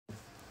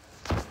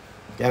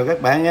Chào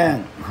các bạn nha.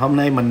 Hôm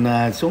nay mình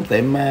xuống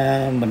tiệm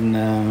mình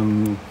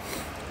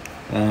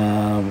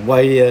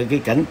quay cái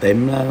cảnh tiệm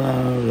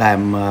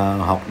làm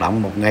hoạt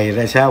động một ngày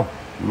ra sao.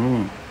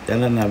 Cho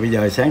nên là bây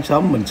giờ sáng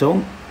sớm mình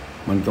xuống,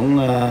 mình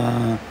cũng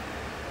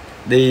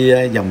đi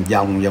vòng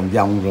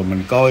vòng rồi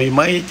mình coi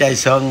mấy chai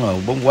sơn rồi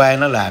bông hoa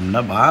nó làm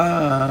nó bỏ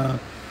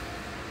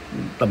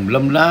tùm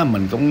lum đó,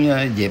 mình cũng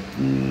dẹp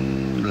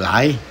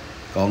lại.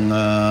 Còn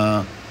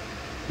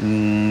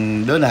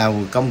đứa nào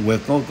công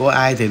việc của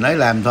ai thì nói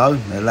làm thôi,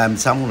 làm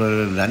xong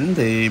rồi rảnh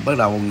thì bắt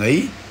đầu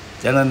nghỉ.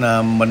 Cho nên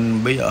là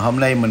mình bây giờ hôm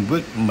nay mình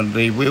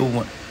review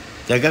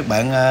cho các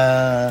bạn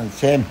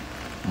xem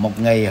một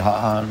ngày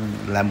họ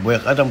làm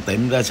việc ở trong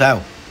tiệm ra sao.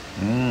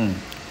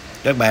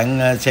 Các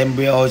bạn xem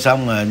video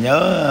xong rồi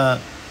nhớ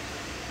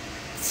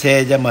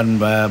share cho mình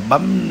và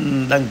bấm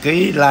đăng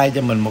ký, like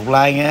cho mình một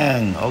like nha.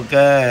 Ok.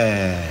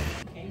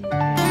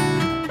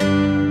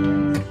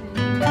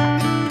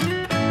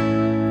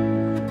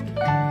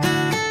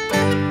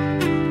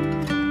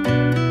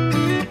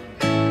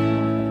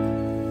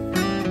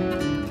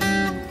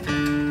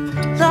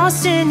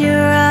 Lost in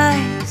your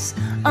eyes,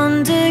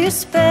 under your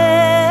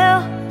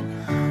spell.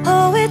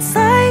 Oh, it's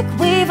like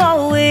we've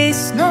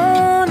always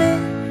known it.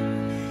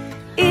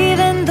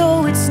 Even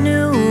though it's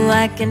new,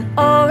 I can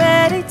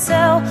already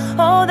tell.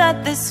 Oh,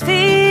 that this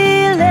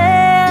feeling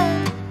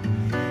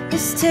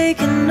is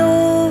taking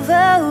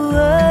over.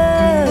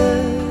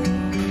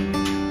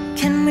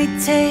 Can we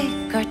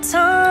take our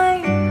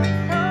time?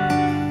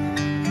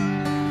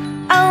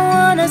 I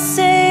wanna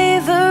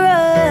savor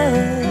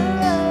us.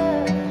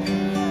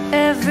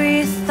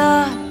 Every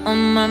thought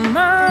on my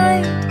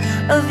mind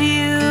of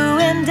you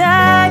and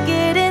I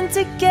getting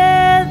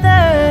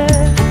together.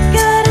 I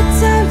gotta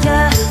tell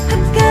ya, I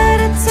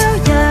gotta tell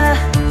ya,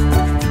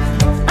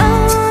 I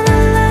wanna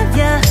love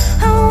ya,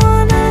 I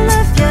wanna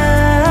love ya.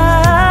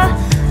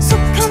 So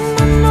come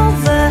on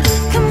over,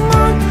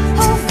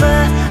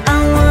 I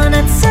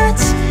wanna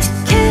touch,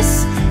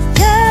 kiss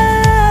you.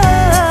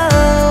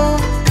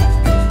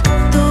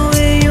 The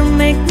way you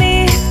make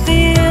me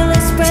feel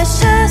is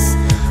precious.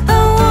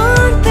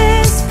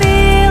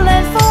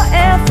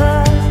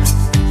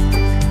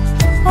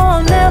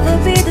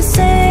 Be the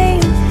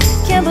same.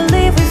 Can't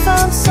believe we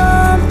found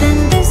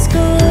something this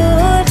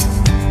good.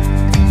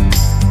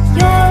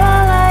 You're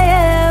all I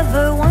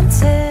ever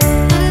wanted.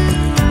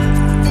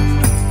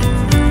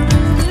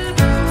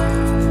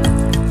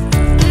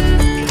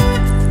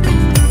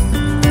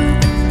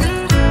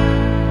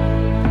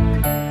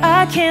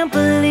 I can't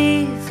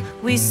believe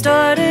we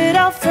started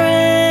out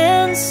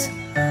friends.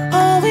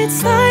 Oh,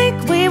 it's like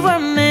we were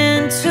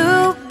meant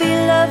to be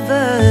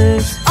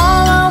lovers.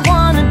 All I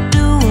wanna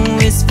do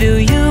is feel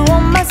you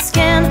on my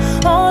skin.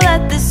 Oh,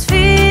 let this feeling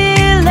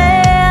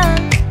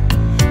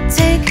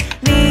take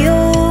me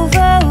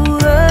over.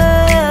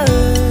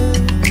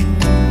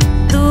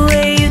 The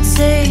way you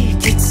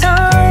take your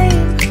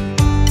time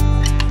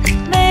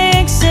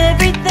makes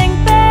everything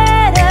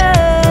better.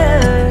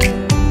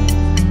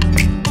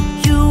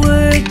 You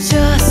were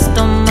just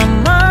on my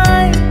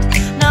mind.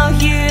 Now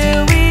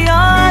here we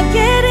are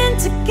getting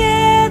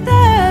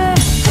together.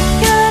 I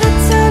gotta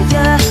tell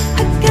ya,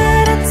 I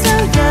gotta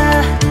tell ya,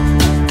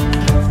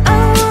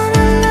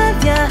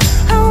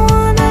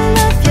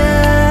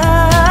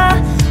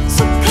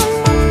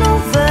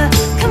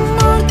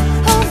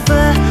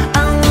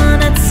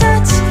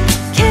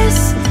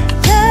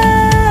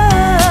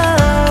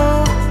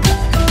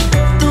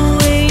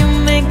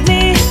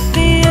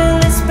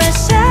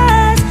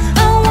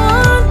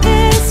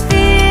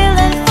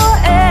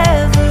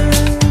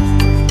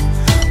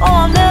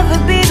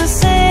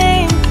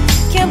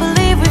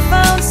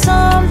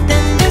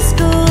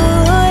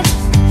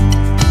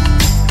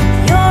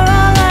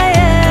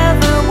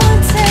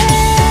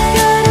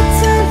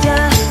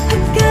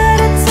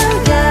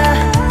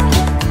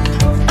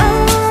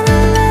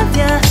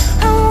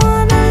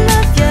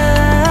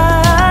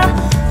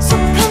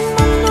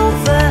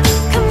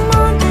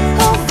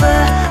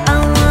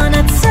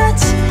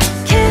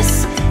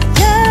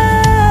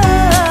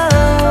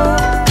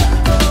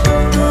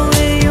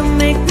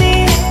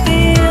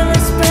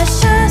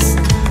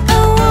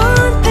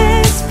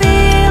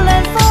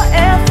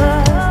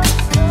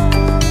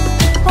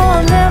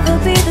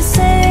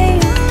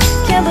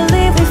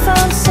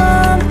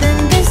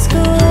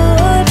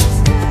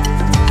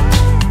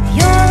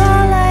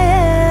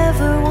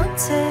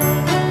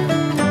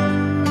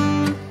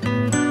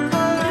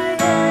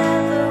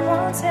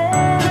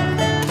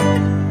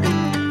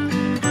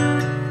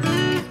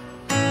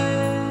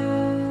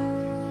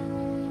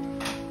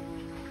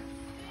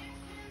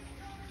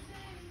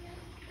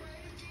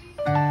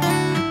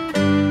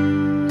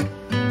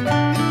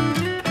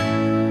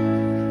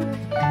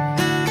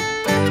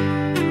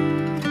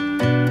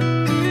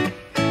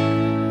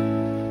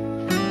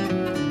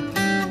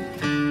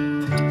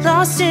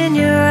 lost in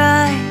your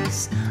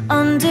eyes,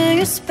 under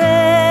your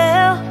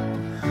spell.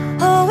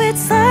 Oh,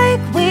 it's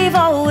like we've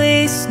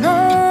always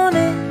known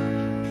it.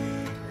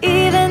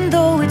 Even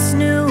though it's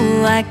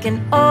new, I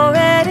can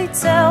already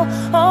tell.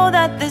 Oh,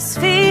 that this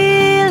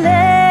feeling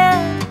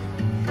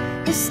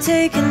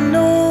taking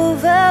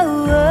over.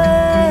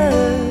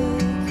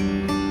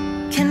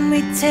 Can we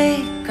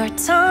take our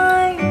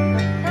time?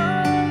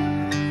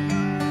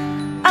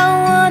 I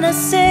wanna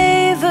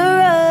savor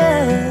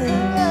us.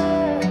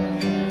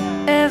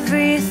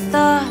 Every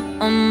thought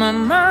on my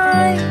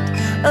mind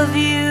of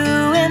you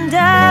and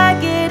I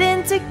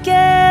getting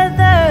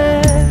together.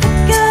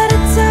 Gotta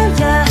tell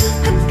ya,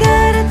 I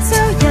gotta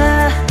tell ya,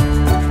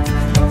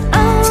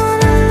 I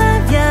wanna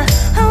love ya,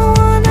 I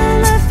wanna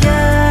love ya.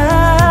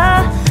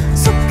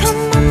 So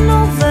come on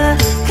over,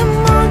 come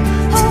on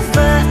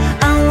over.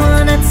 I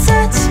wanna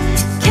touch,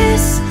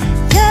 kiss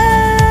you.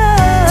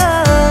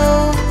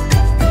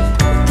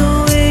 The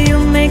way you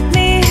make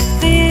me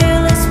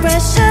feel is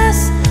precious.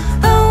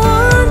 I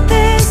want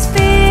this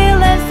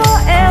feeling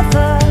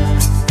forever.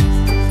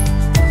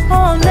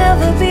 Oh, I'll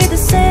never be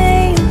the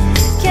same.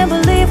 Can't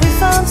believe we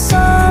found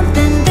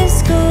something this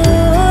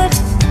good.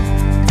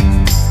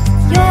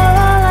 You're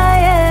all I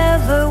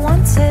ever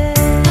wanted.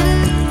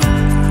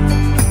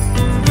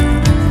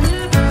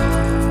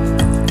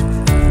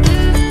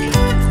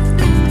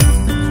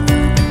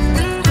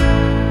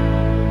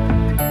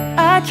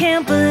 I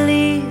can't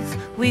believe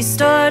we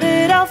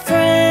started out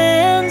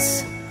friends.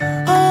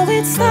 Oh,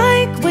 it's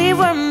like we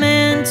were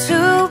meant to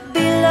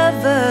be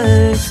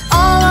lovers.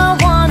 All I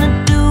wanna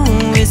do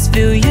is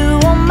feel you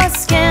on my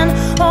skin.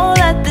 Oh,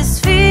 let this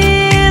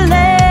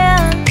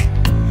feeling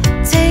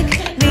take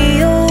me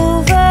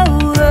over.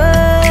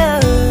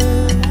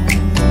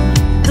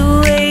 The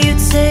way you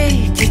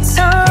take your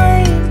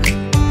time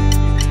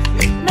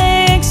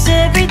makes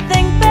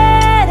everything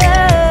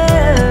better.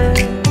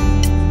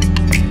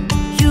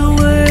 You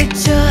were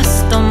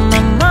just on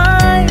my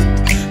mind.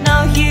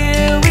 Now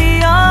here we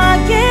are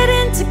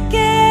getting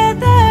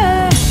together.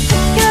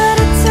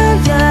 Gotta tell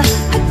ya,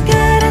 I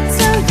gotta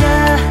tell ya,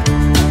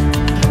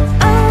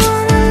 I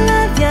wanna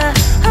love ya,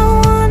 I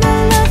wanna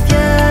love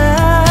ya.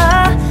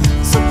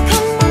 So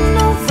come on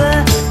over,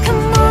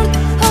 come on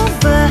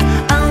over.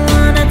 I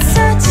wanna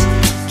touch,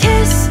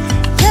 kiss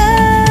you.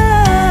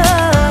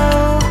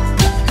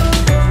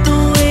 The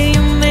way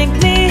you make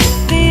me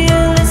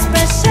feel is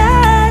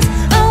precious.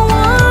 I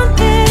want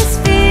this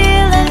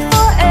feeling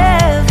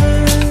forever.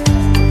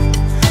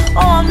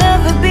 Oh, I'll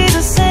never be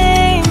the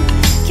same.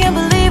 Can't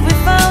believe we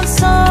found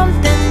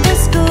something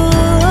this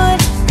good.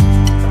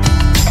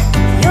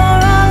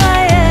 You're all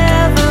I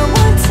ever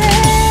wanted.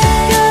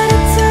 Gotta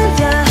tell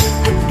ya,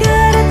 I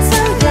gotta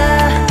tell ya,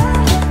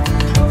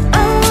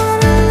 I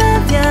wanna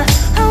love ya,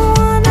 I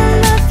wanna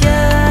love ya.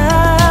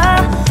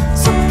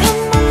 So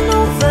come on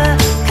over,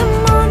 come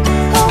on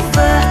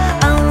over.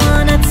 I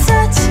wanna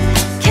touch,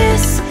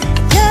 kiss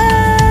you.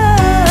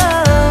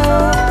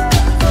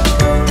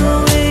 The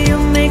way you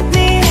make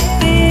me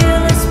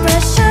feel is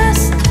precious.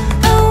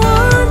 I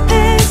want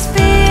this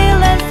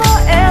feeling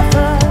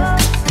forever.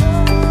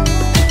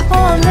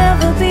 Oh, I'll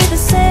never be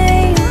the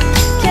same.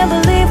 Can't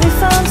believe we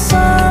found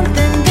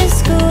something this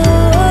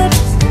good.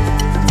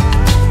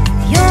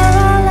 You're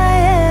all I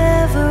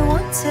ever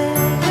wanted.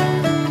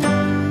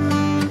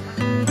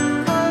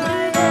 All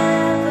I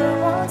ever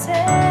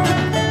wanted.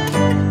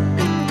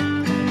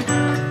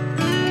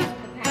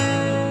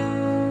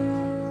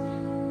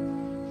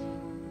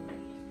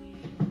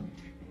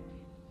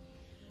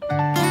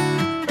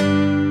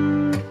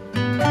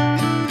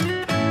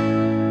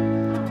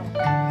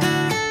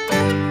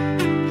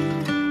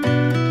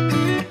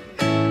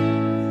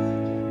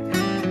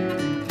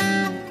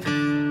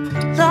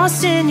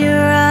 Lost in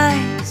your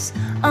eyes,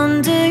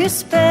 under your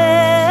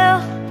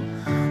spell.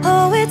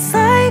 Oh, it's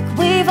like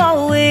we've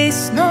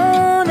always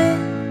known it.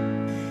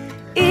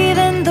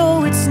 Even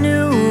though it's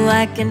new,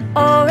 I can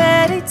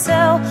already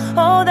tell.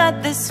 Oh,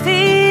 that this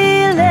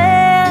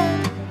feeling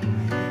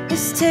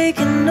is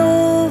taking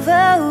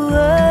over.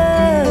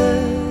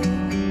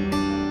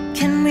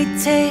 Can we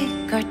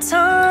take our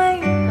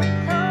time?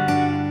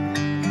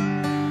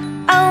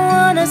 I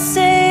wanna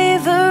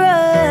savor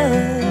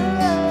us.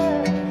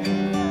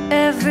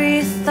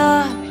 Every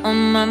thought on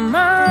my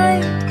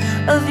mind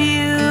of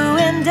you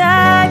and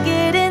I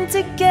getting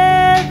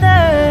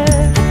together.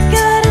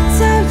 Gotta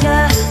tell ya,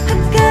 I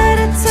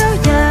gotta tell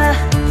ya,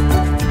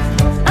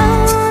 I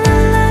wanna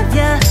love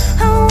ya,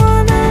 I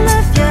wanna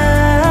love ya.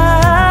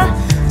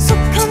 So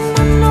come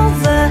on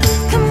over,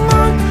 come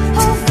on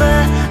over.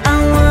 I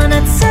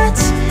wanna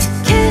touch,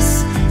 kiss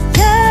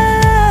you.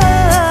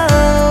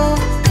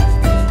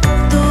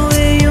 The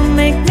way you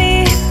make me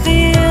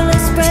feel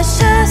is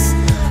precious.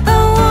 I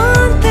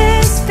want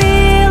this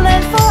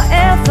feeling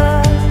forever.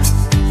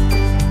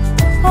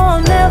 Oh,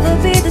 I'll never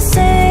be the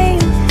same.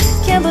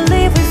 Can't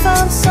believe we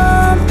found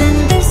something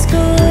this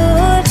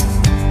good.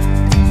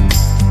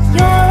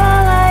 You're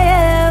all I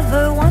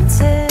ever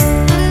wanted.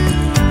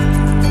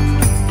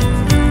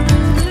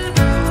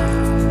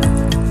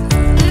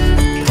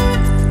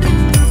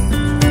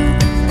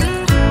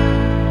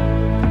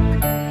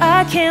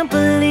 I can't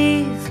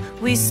believe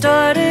we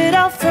started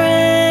out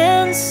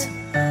friends.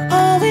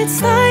 Oh,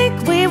 it's like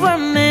we were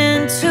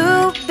meant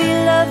to be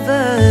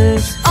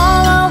lovers.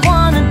 All I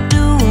wanna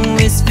do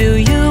is feel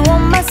you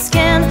on my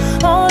skin.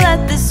 Oh,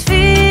 let this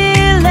feel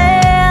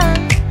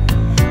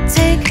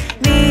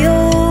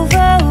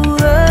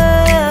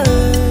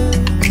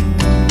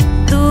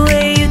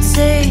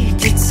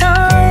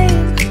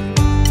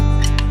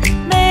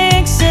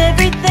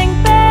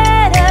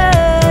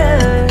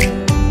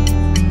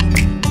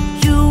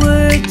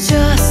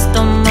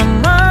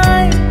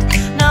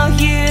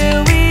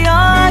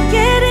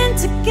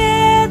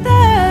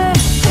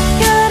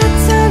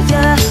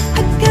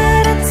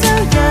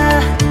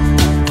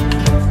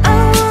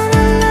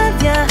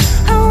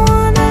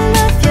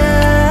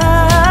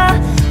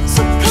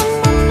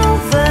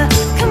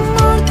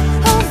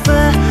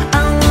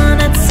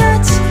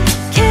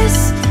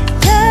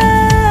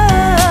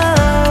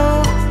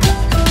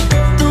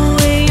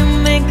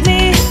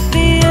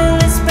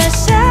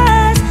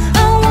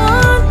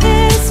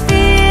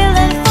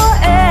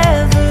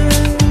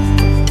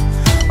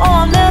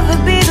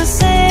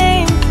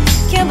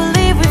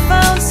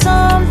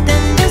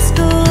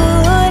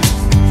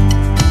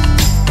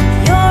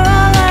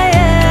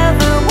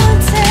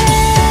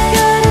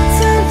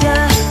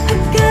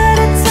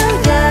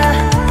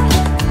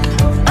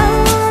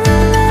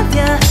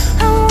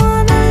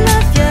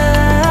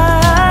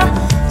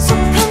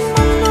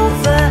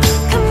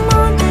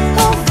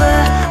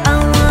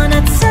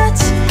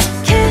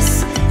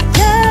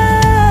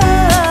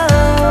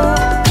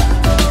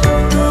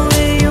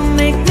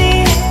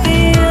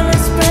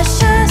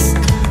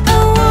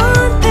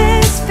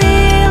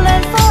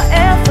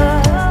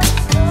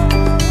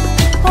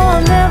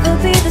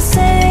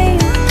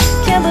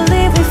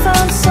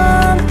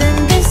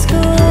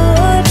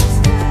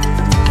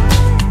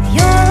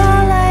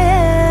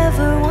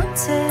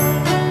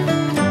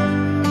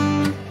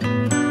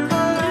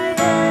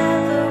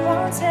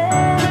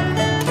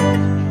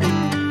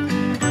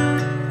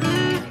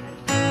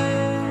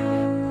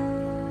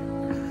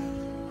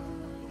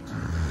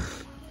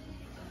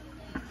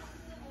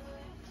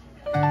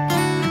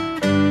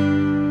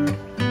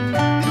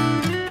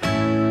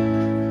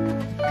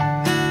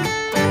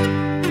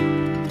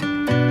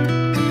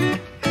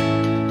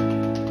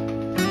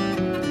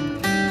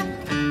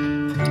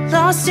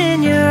lost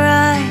in your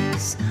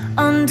eyes,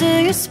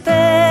 under your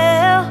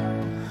spell.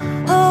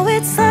 Oh,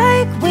 it's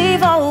like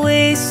we've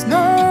always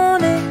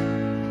known it.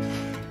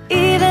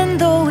 Even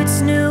though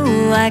it's new,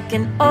 I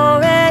can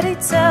already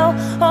tell.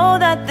 Oh,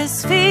 that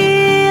this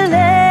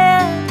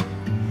feeling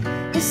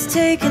is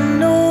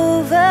taking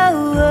over.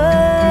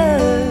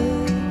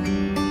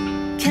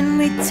 Can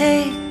we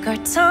take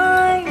our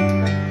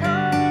time?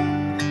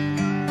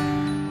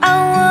 I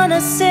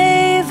wanna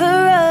savor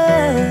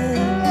us.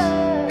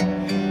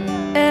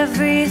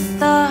 Every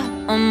thought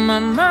on my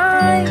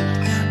mind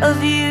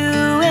of you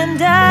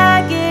and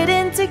I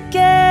getting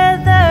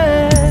together.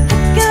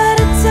 I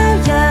gotta tell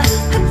ya,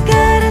 I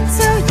gotta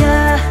tell ya,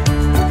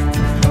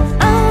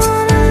 I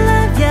wanna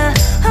love ya,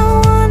 I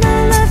wanna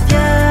love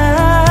ya.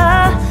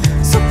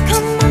 So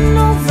come on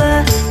over,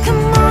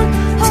 come on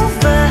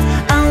over.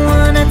 I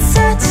wanna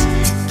touch,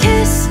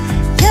 kiss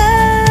you.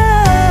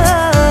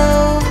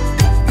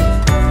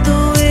 The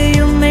way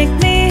you make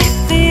me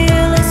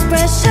feel is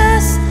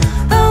precious.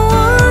 I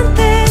want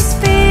this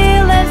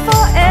feeling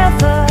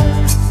forever.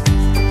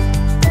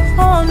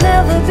 Oh, I'll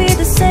never be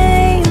the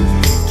same.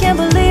 Can't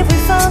believe we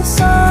found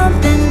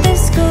something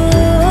this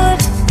good.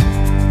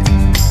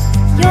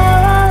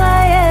 You're all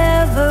I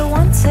ever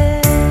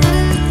wanted.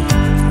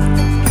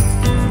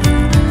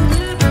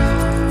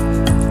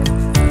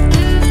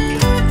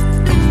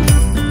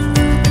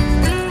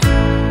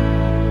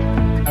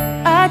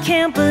 I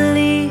can't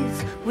believe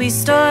we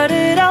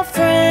started out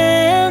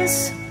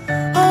friends.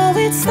 Oh,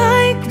 it's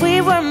like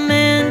we were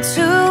meant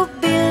to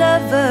be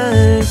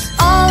lovers.